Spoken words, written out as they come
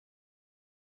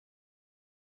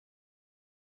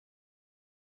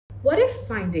What if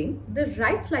finding the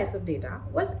right slice of data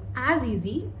was as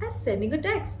easy as sending a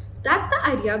text? That's the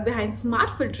idea behind smart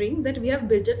filtering that we have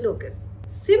built at Locus.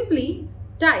 Simply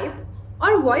type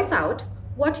or voice out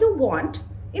what you want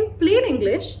in plain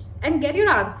English and get your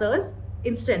answers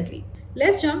instantly.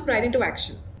 Let's jump right into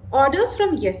action. Orders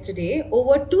from yesterday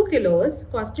over 2 kilos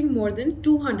costing more than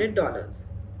 $200.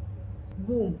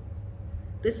 Boom.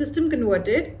 The system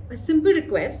converted a simple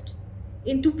request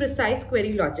into precise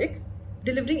query logic,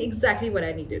 delivering exactly what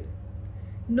I needed.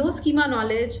 No schema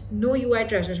knowledge, no UI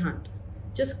treasure hunt.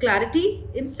 Just clarity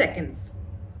in seconds.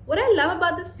 What I love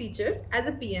about this feature as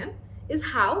a PM is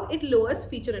how it lowers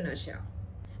feature inertia.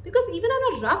 Because even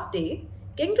on a rough day,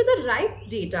 getting to the right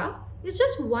data is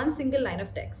just one single line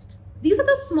of text. These are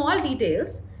the small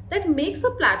details that makes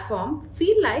a platform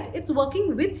feel like it's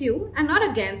working with you and not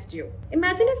against you.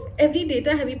 Imagine if every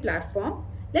data-heavy platform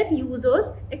let users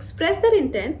express their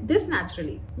intent this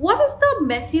naturally. What is the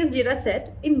messiest data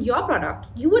set in your product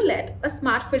you would let a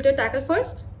smart filter tackle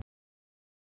first?